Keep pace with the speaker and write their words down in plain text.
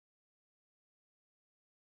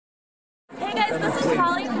Hey guys, this is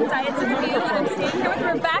Holly from Diets Review, and I'm staying here with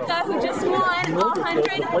Rebecca, who just won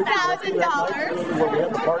 $100,000.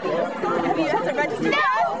 Have you guys registered? No,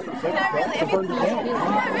 not really. I mean,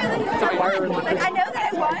 not really. Like, I know that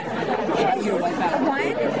I won. Yes, I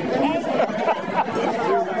won.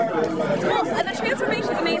 Well, the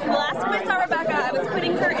transformation's amazing. The last time I saw Rebecca, I was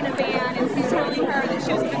putting her in a van and telling her that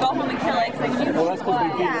she was going to go home and kill it, because I knew what.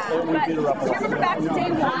 Yeah. But do you remember back to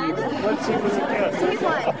day one? Day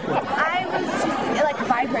one, I was just like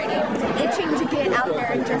vibrating, itching to get out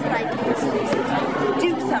there and just like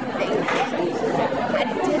do something, and I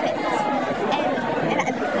did it.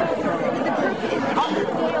 And the proof is on the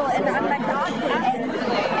scale, and I'm like not, and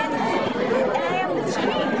I am the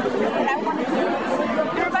change that I want to do.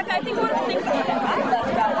 And Rebecca, I think one of the things that I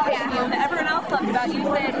loved about watching you and that everyone else loved about you is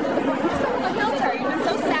that you're so full of filter. You've been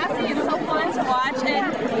so sassy and so fun to watch,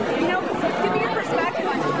 and you know, give me your perspective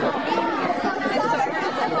on just being here. And so everyone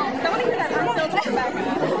else at home, I want to hear that unfiltered Rebecca.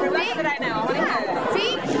 Rebecca that I know. I want to hear it.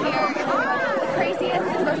 Being here is the craziest,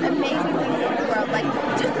 most amazing thing in the world. Like,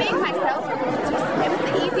 just being myself, it was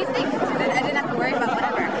the easiest thing. I didn't have to worry about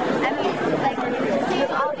whatever. I mean, like,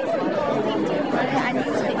 seeing all these people, seeing Jamie that I knew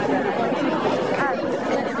to be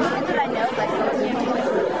and the people that I know, like,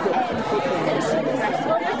 and the shooting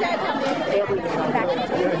restaurant, my dad told me back in the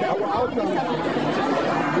day,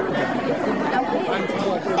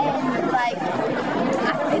 and, like,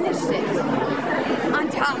 I finished it on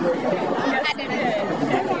top. I did it.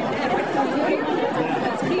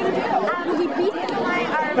 We beat him and I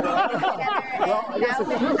are together, and now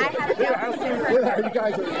I have a down.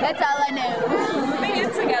 That's all I know. We get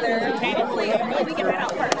together. Hopefully we get that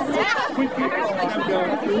out first.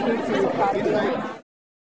 Yeah.